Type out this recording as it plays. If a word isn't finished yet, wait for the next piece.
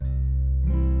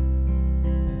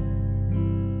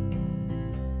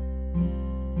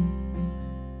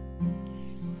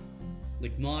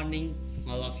morning,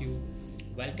 all of you.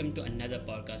 Welcome to another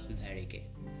podcast with Addy.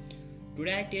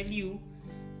 Today I tell you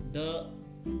the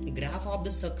graph of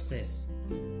the success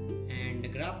and the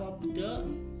graph of the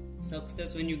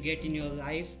success when you get in your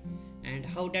life and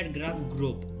how that graph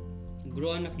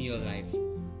grown up in your life.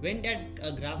 When that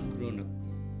graph grown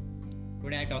up,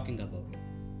 today I talking about.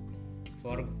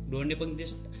 For grown up in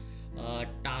this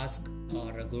task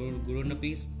or grown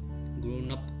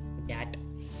up that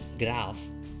graph,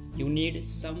 you need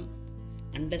some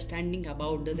understanding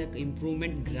about the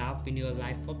improvement graph in your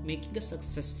life of making a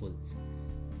successful,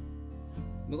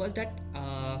 because that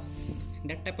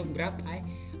type of graph I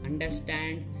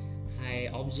understand, I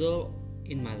observe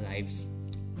in my life.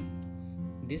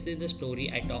 This is the story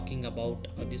I talking about.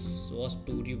 This was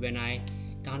story when I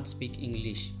can't speak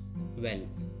English well.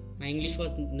 My English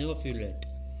was never fluent.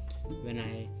 When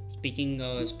I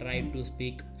tried to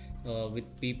speak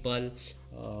with people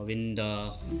in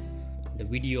the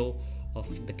video of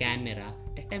the camera,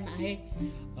 that time I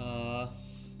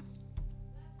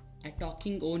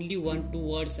talking only 1-2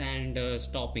 words and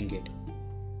stopping it,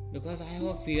 because I have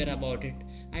a fear about it.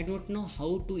 I don't know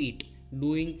how to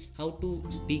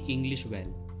speak English well.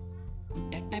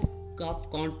 That type of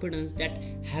confidence that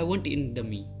haven't in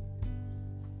me.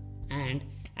 And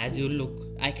as you look,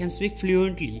 I can speak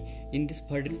fluently in this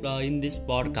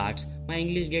podcast. My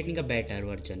English getting a better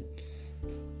version.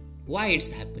 Why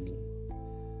it's happening?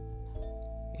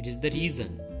 It is the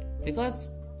reason because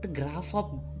the graph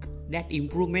of that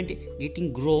improvement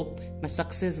getting grow, my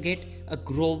success get a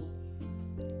grow,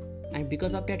 and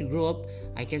because of that grow,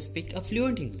 I can speak a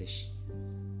fluent English.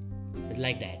 It's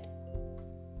like that,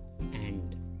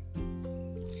 and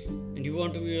you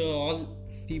want to be all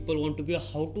people want to be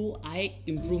how do I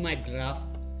improve my graph,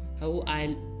 how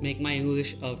I'll make my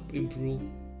English improve.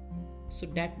 So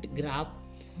that graph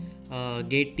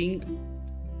getting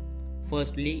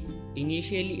firstly,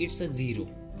 initially it's a 0.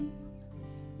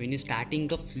 When you're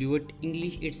starting a fluent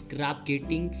English, it's graph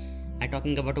getting, I'm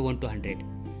talking about a 1 to 100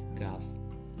 graph.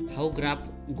 How graph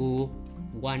go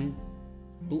 1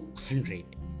 to 100.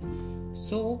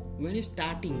 So when you're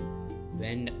starting,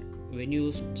 when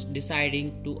you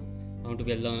deciding to want to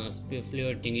be learn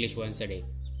fluent English once a day,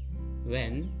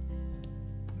 when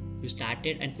you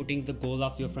started and putting the goal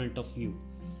of your front of you,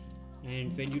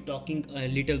 and when you talking a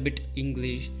little bit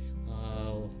English,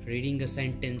 reading the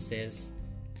sentences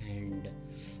and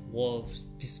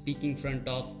speaking in front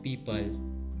of people,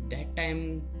 that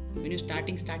time when you're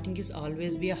starting is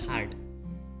always be a hard.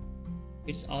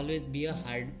 It's always be a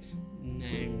hard,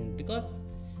 and because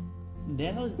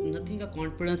there was nothing a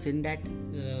confidence in that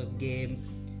game,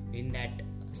 in that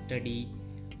study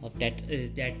of that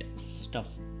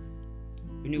stuff.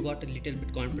 When you got a little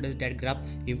bit confidence, that graph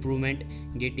improvement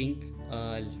getting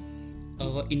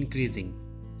increasing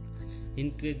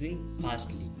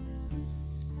fastly.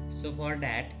 So for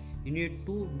that you need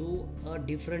to do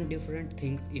different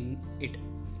things in it.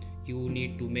 You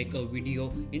need to make a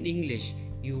video in English,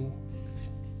 you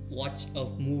watch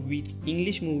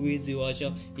English movies, you watch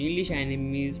English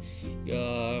animes,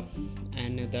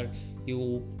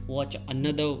 you watch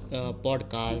another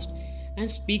podcast, and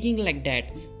speaking like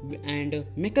that, and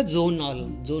make a zone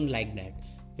like that.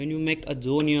 When you make a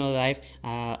zone in your life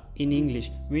in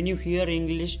English, when you hear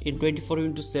English in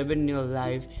 24/7 in your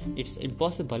life, it's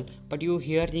impossible, but you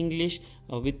hear English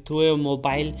through your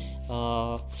mobile,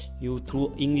 you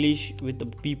through English with the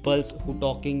peoples who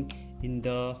talking in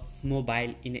the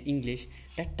mobile in English.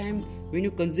 That time when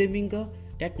you consuming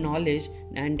that knowledge,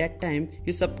 and that time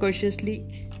you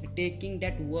subconsciously taking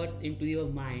that words into your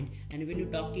mind, and when you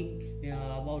talking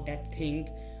about that thing,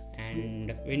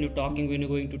 and when you're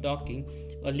going to talking,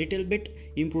 a little bit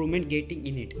improvement getting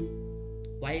in it.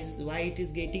 Why it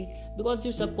is getting? Because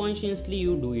you subconsciously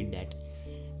you do it. That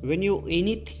when you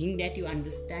anything that you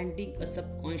understanding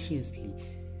subconsciously,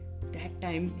 that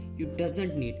time you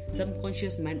doesn't need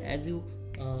subconscious mind. As you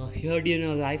heard in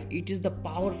your life, it is the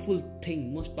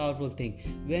most powerful thing.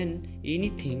 When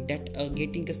anything that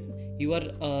getting your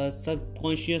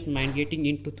subconscious mind getting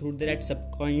into through that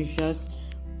subconscious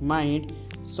mind,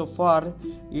 so far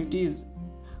it is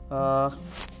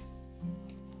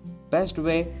best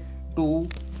way to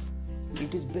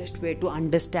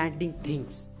understanding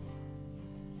things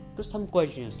to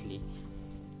subconsciously.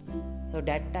 So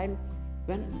that time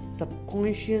when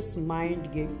subconscious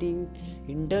mind getting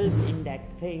indulged in that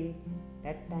thing,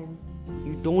 that time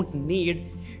you don't need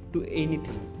to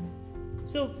anything.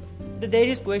 So there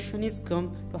is question is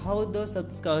come to how the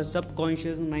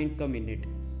subconscious mind come in it.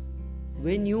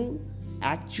 When you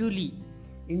actually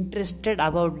interested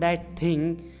about that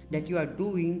thing that you are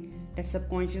doing, that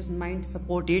subconscious mind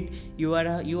support it. You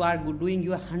are doing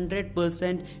your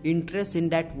 100% interest in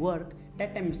that work.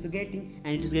 That time it's getting,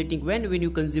 and it's getting when you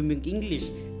consuming English,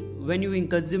 when you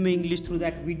consume English through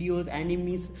that videos,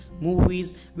 animes,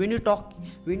 movies, when you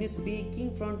speak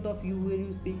in front of you, when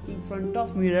you speak in front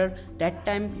of mirror, that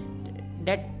time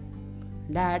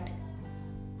that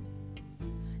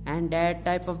and that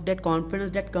type of that confidence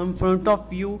that come in front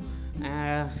of you,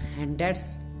 and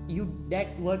that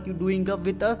work you doing up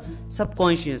with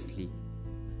subconsciously.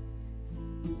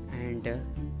 And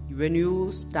when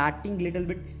you starting little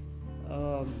bit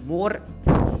more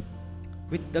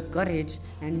with the courage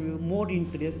and more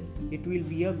interest, it will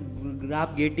be a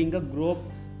graph getting a growth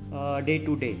day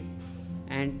to day.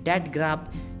 And that graph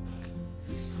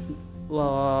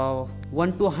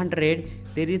 1 to 100,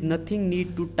 there is nothing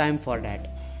need to time for that,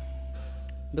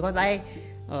 because I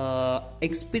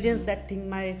experienced that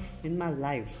thing in my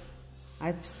life.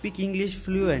 I speak English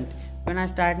fluent. When I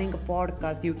starting a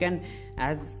podcast, you can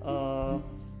as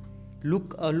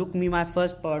look me my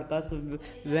first podcast.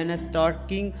 When I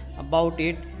talking about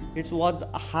it, it was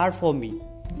hard for me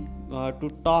to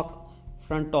talk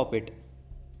front of it.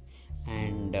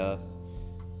 And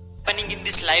happening in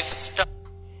this life stuff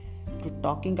to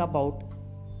talking about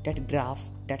that graph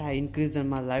that I increased in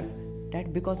my life,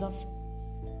 that because of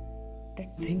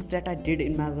that things that I did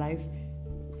in my life.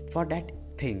 For that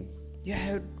thing you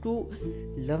have to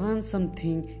learn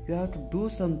something, you have to do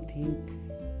something.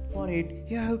 For it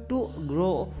you have to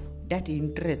grow that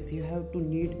interest, you have to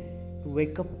need to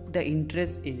wake up the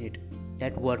interest in it,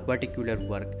 that work, particular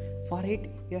work. For it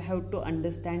you have to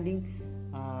understanding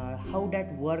how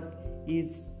that work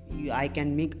is I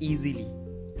can make easily,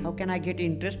 how can I get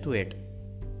interest to it.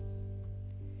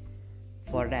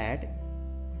 For that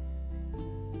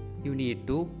you need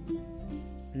to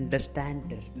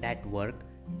understand that work,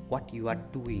 what you are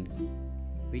doing.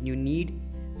 When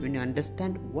you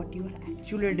understand what you are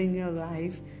actually doing in your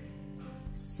life,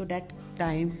 so that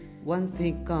time once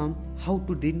they come, how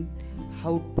to do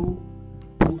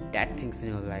that things in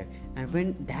your life. And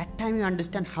when that time you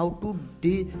understand how to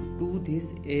do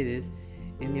this is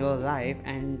in your life,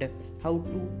 and how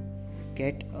to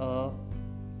get how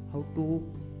to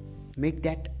make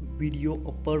that video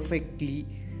perfectly,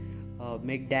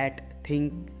 make that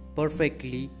thing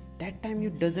perfectly, that time you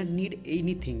doesn't need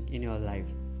anything in your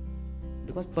life,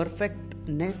 because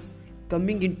perfectness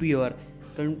coming into your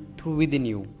through within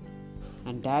you.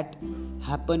 And that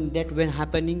happen that when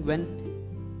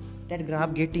that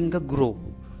graph getting a grow,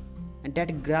 and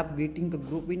that graph getting a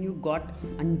grow, when you got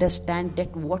understand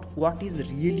that what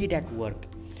is really that work.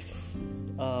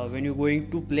 When you're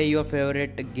going to play your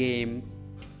favorite game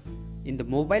in the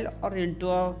mobile or into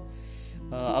a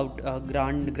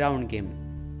ground game,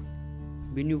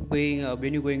 when you're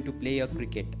going to play a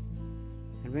cricket,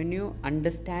 and when you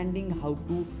understanding how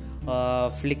to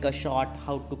flick a shot,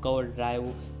 how to cover drive,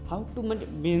 how to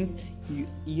means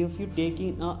if you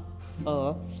taking a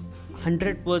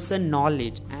 100%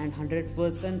 knowledge and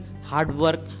 100% hard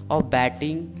work of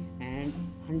batting, and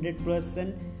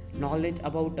 100% knowledge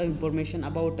about information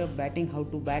about batting, how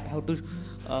to bat, how to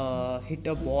hit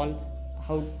a ball,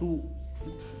 how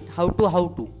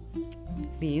to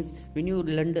means when you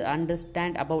learn to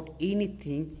understand about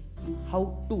anything,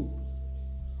 how to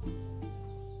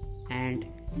and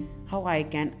how I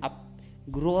can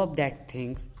grow up that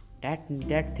things, that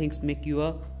things make you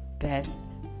a best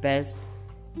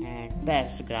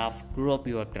graph, grow up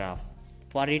your graph.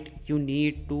 For it you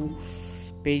need to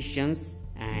patience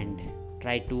and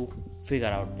try to figure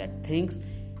out that things,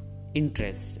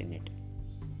 interest in it.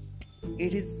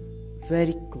 It is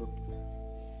very good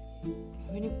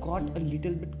when you got a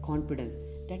little bit confidence.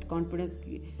 That confidence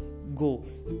go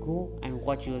and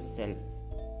watch yourself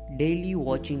daily,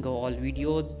 watching all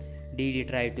videos daily,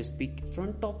 try to speak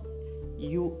front of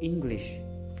English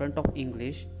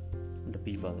the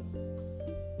people.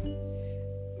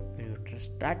 When you're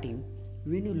starting,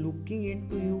 when you're looking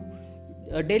into you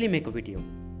daily make a video,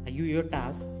 your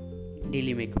task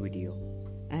daily make a video.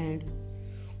 And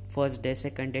first day,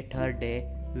 second day, third day,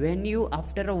 when you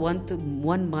after a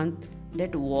 1 month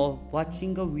that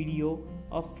watching a video,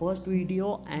 a first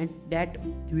video, and that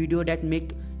video that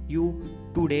make you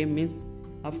today, means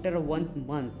after a 1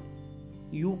 month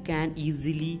you can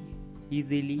easily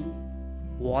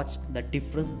watch the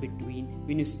difference between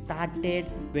when you started,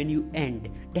 when you end.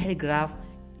 That graph,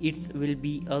 it will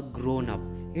be a grown up,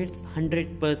 it's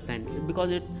 100%,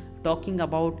 because it talking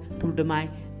about through my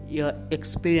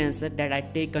experience that I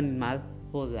taken in my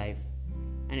whole life,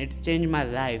 and it's changed my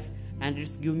life. And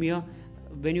it's give me a,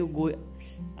 when you go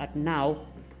at now,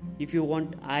 if you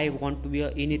want, I want to be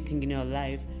anything in your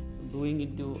life, doing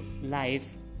into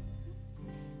life.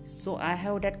 So I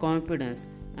have that confidence,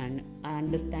 and I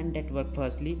understand that work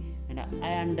firstly, and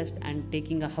I understand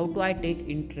taking how do I take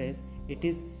interest. It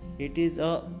is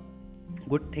a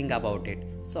good thing about it.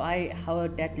 So I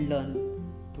have that learn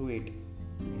to it,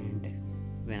 and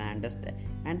when I understand,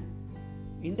 and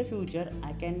in the future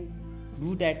I can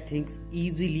do that things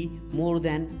easily more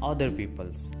than other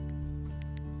people's.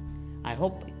 I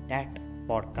hope that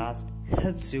podcast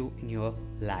helps you in your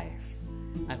life.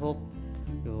 I hope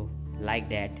you like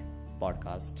that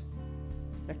podcast.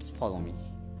 Let's follow me.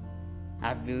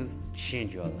 I will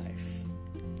change your life.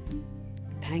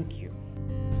 Thank you.